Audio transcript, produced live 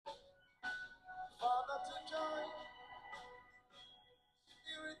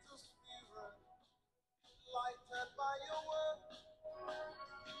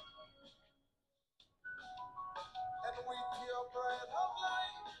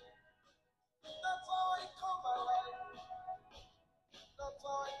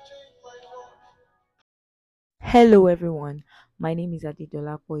Hello everyone, my name is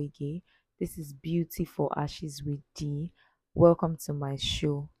Adedola Koige. This is Beauty for Ashes with D. Welcome to my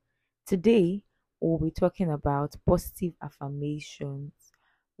show. Today we'll be talking about positive affirmations.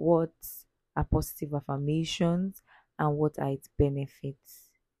 What are positive affirmations and what are its benefits?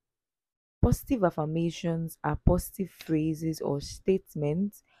 Positive affirmations are positive phrases or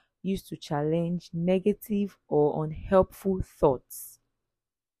statements used to challenge negative or unhelpful thoughts.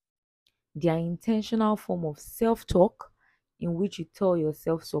 They are intentional form of self-talk in which you tell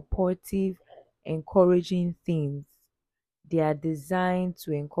yourself supportive, encouraging things. They are designed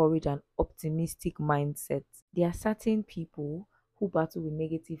to encourage an optimistic mindset. There are certain people who battle with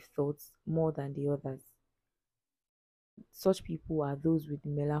negative thoughts more than the others. Such people are those with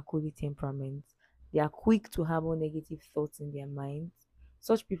melancholy temperaments. They are quick to harbor negative thoughts in their minds.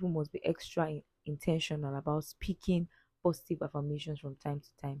 Such people must be extra intentional about speaking positive affirmations from time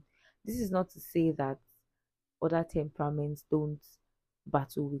to time. This is not to say that other temperaments don't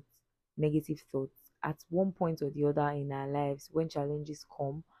battle with negative thoughts. At one point or the other in our lives, when challenges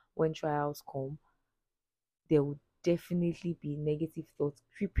come, when trials come, there would definitely be negative thoughts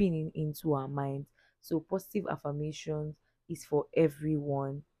creeping into our minds. So positive affirmations is for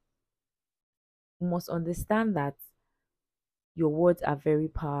everyone. You must understand that your words are very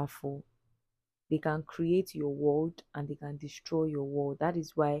powerful. They can create your world and they can destroy your world. That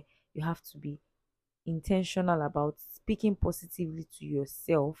is why you have to be intentional about speaking positively to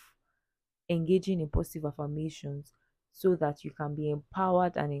yourself, engaging in positive affirmations so that you can be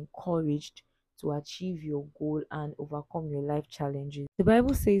empowered and encouraged to achieve your goal and overcome your life challenges. The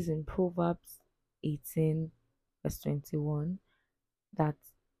Bible says in Proverbs 18, verse 21, that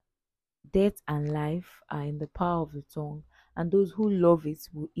death and life are in the power of the tongue, and those who love it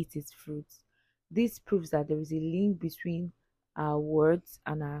will eat its fruits. This proves that there is a link between our words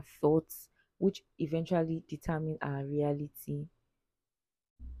and our thoughts, which eventually determine our reality.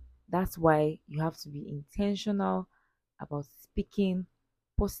 That's why you have to be intentional about speaking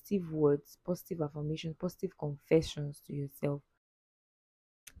positive words, positive affirmations, positive confessions to yourself.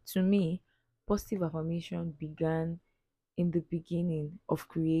 To me, positive affirmation began in the beginning of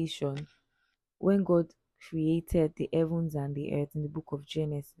creation when God created the heavens and the earth in the book of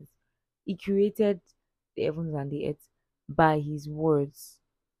Genesis. He created the heavens and the earth by his words.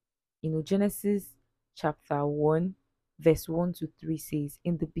 Genesis chapter 1, verse 1 to 3 says,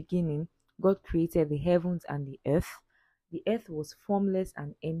 "In the beginning, God created the heavens and the earth. The earth was formless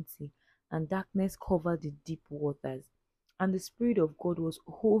and empty, and darkness covered the deep waters. And the Spirit of God was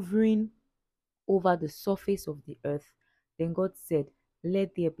hovering over the surface of the earth. Then God said,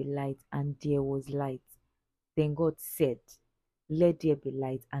 'Let there be light,' and there was light. Then God said, 'Let there be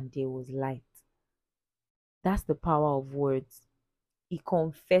light,' and there was light." That's the power of words. He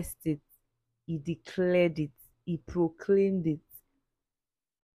confessed it, he declared it, he proclaimed it.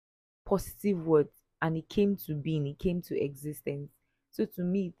 Positive words, and it came to being, it came to existence. So to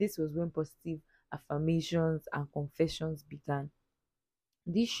me, this was when positive affirmations and confessions began.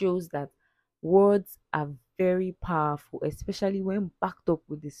 This shows that words are very powerful, especially when backed up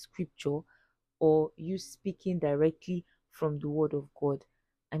with the scripture or you speaking directly from the word of God.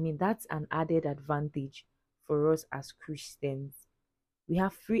 I mean, that's an added advantage for us as Christians. We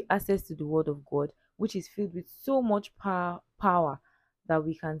have free access to the word of God, which is filled with so much power that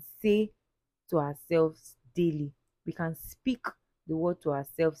we can say to ourselves daily. We can speak the word to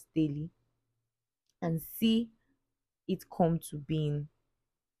ourselves daily and see it come to being.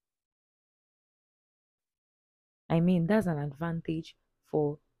 I mean, that's an advantage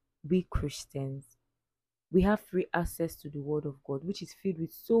for we Christians. We have free access to the word of God, which is filled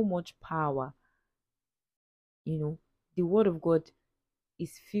with so much power. The word of God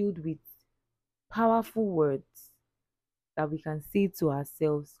is filled with powerful words that we can say to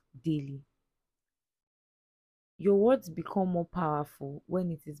ourselves daily. Your words become more powerful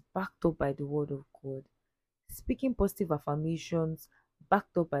when it is backed up by the word of God. Speaking positive affirmations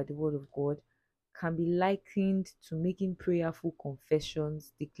backed up by the word of God can be likened to making prayerful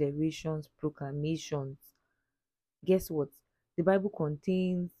confessions, declarations, proclamations. Guess what? The Bible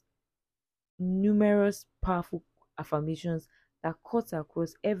contains numerous powerful affirmations that cut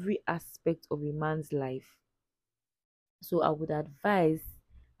across every aspect of a man's life. So I would advise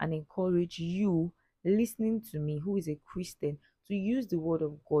and encourage you listening to me who is a Christian to use the word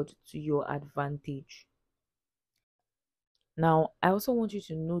of God to your advantage. Now, I also want you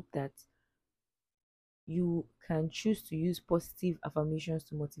to note that you can choose to use positive affirmations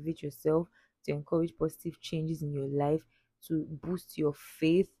to motivate yourself, to encourage positive changes in your life, to boost your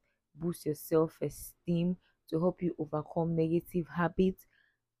faith, boost your self-esteem, to help you overcome negative habits,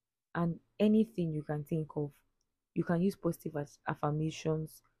 and anything you can think of. You can use positive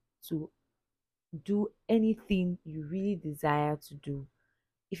affirmations to do anything you really desire to do.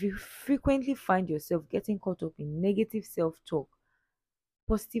 If you frequently find yourself getting caught up in negative self talk,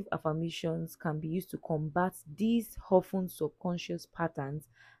 positive affirmations can be used to combat these often subconscious patterns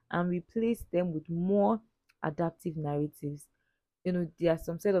and replace them with more adaptive narratives. There are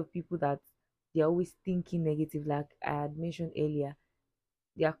some set of people that they're always thinking negative, like I had mentioned earlier.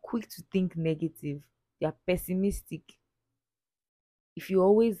 They are quick to think negative, they are pessimistic. If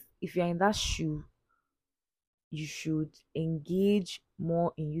you're in that shoe, you should engage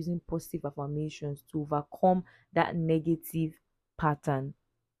more in using positive affirmations to overcome that negative pattern.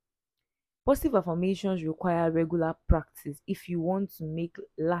 Positive affirmations require regular practice if you want to make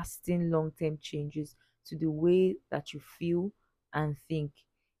lasting long term changes to the way that you feel and think.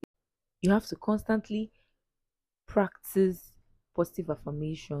 You have to constantly practice positive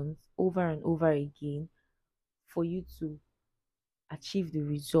affirmations over and over again for you to achieve the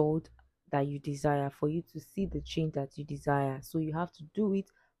result that you desire, for you to see the change that you desire. So you have to do it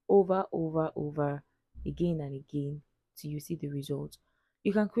over again and again till you see the result.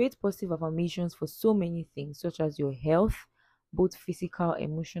 You can create positive affirmations for so many things, such as your health, both physical,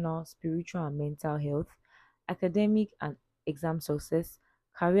 emotional, spiritual, and mental health, academic and exam success,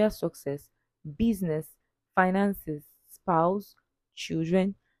 career success, business, finances, spouse,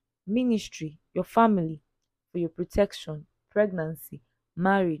 children, ministry, your family, for your protection, pregnancy,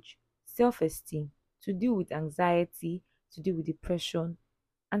 marriage, self esteem, to deal with anxiety, to deal with depression,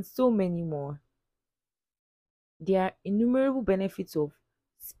 and so many more. There are innumerable benefits of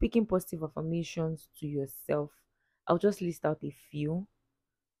speaking positive affirmations to yourself. I'll just list out a few.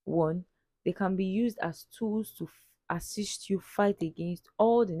 One, they can be used as tools to assist you fight against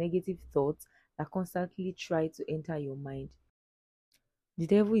all the negative thoughts that constantly try to enter your mind. The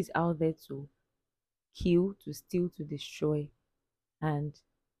devil is out there to kill, to steal, to destroy. And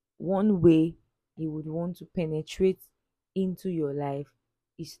one way he would want to penetrate into your life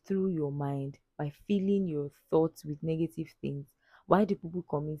is through your mind, by filling your thoughts with negative things. Why do people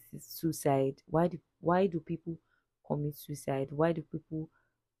commit suicide? Why do people commit suicide? Why do people,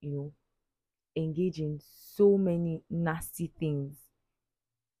 you know, engage in so many nasty things?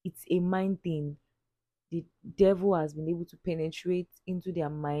 It's a mind thing. The devil has been able to penetrate into their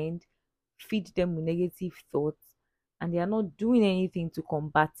mind, feed them with negative thoughts, and they are not doing anything to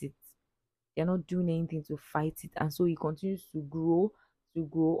combat it. They're not doing anything to fight it, and so it continues to grow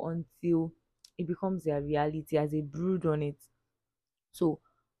until it becomes their reality as a brood on it. So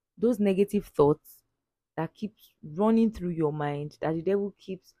those negative thoughts that keeps running through your mind, that the devil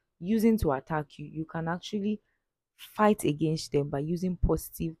keeps using to attack you, you can actually fight against them by using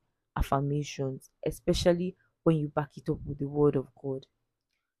positive affirmations, especially when you back it up with the word of God.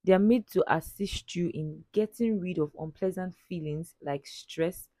 They are made to assist you in getting rid of unpleasant feelings like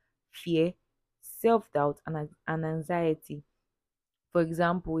stress, fear, self doubt, and anxiety. For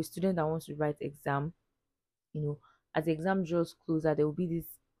example, a student that wants to write exam, you know, as the exam draws closer, there will be this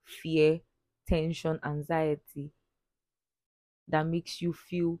fear, tension, anxiety that makes you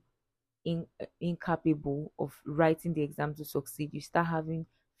feel incapable of writing the exam to succeed. You start having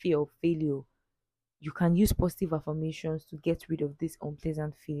fear of failure. You can use positive affirmations to get rid of these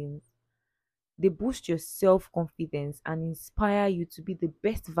unpleasant feelings. They boost your self confidence and inspire you to be the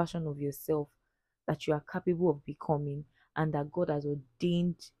best version of yourself that you are capable of becoming and that God has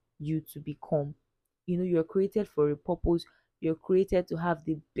ordained you to become. You're created for a purpose, you're created to have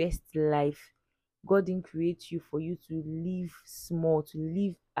the best life. God didn't create you for you to live small, to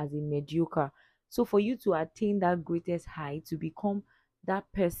live as a mediocre. So, for you to attain that greatest height, to become that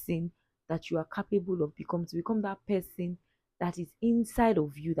person that you are capable of becoming, to become that person that is inside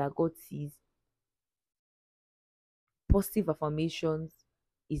of you that God sees, positive affirmations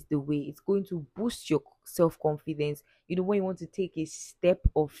is the way. It's going to boost your self-confidence. When you want to take a step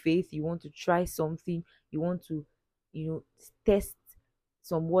of faith, you want to try something, you want to test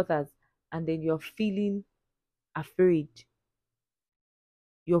some waters, and then you're feeling afraid,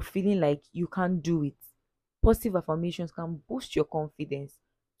 you're feeling like you can't do it. Positive affirmations can boost your confidence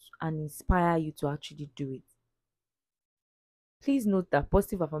and inspire you to actually do it. Please note that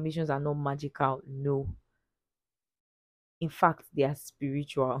positive affirmations are not magical. No, in fact, they are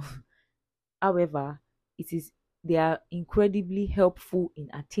spiritual. However, it is they are incredibly helpful in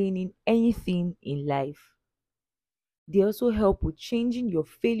attaining anything in life. They also help with changing your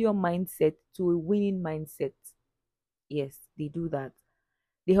failure mindset to a winning mindset. Yes, they do that.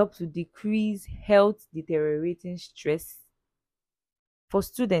 They help to decrease health deteriorating stress. For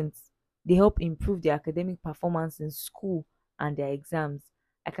students, they help improve their academic performance in school and their exams.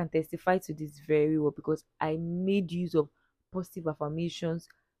 I can testify to this very well because I made use of positive affirmations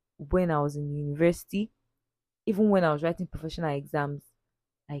when I was in university, even when I was writing professional exams,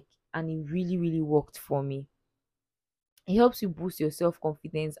 like, and it really, really worked for me. It helps you boost your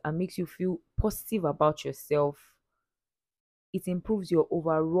self-confidence and makes you feel positive about yourself. It improves your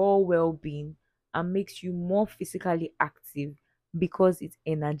overall well-being and makes you more physically active because it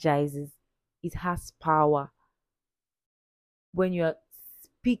energizes. It has power. When you're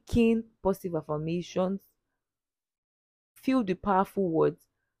speaking positive affirmations, feel the powerful words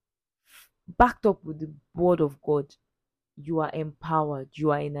backed up with the word of God. You are empowered,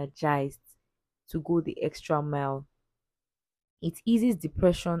 you are energized to go the extra mile. It eases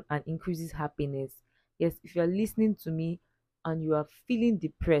depression and increases happiness. Yes, if you're listening to me and you are feeling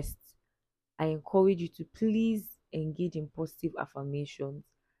depressed, I encourage you to please engage in positive affirmations.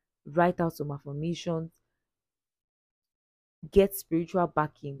 Write out some affirmations, get spiritual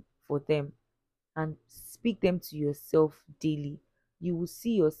backing for them, and speak them to yourself daily. You will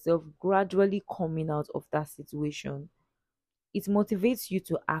see yourself gradually coming out of that situation. It motivates you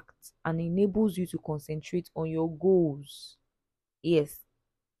to act and enables you to concentrate on your goals. Yes,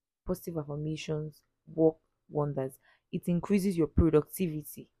 positive affirmations work wonders. It increases your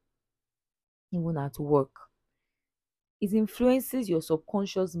productivity, even at work. It influences your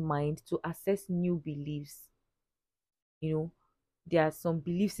subconscious mind to assess new beliefs. You know, there are some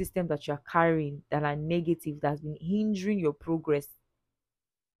belief systems that you are carrying that are negative, that's been hindering your progress.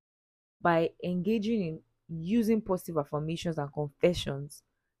 By engaging in using positive affirmations and confessions,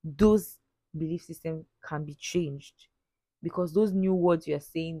 those belief systems can be changed, because those new words you're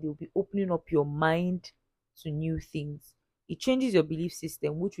saying, they'll be opening up your mind to new things. It changes your belief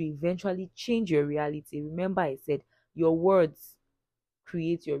system, which will eventually change your reality. Remember, I said your words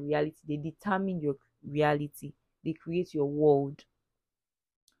create your reality, they determine your reality, they create your world.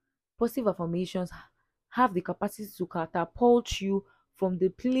 Positive affirmations have the capacity to catapult you from the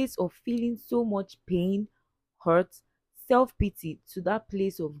place of feeling so much pain, hurt, self pity to that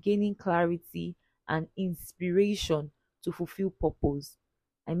place of gaining clarity and inspiration to fulfill purpose.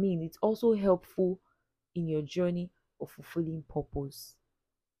 I mean, it's also helpful in your journey of fulfilling purpose.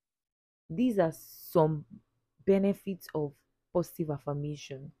 These are some benefits of positive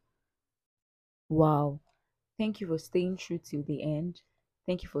affirmation. Wow. Thank you for staying true till the end.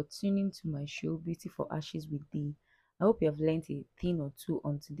 Thank you for tuning to my show, Beautiful Ashes with Thee. I hope you have learned a thing or two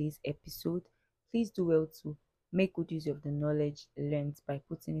on today's episode. Please do well to make good use of the knowledge learned by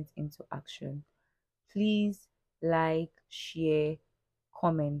putting it into action. Please like, share,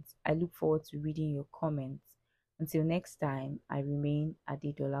 comment. I look forward to reading your comments. Until next time, I remain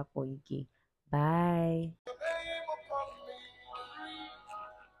Adedola Koike. Bye.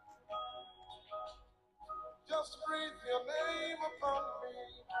 Just breathe your name upon me.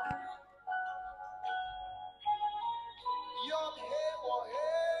 Your name, oh,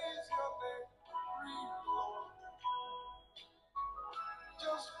 hey, is your name. Breathe, Lord.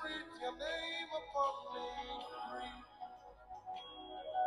 Just breathe your name upon me.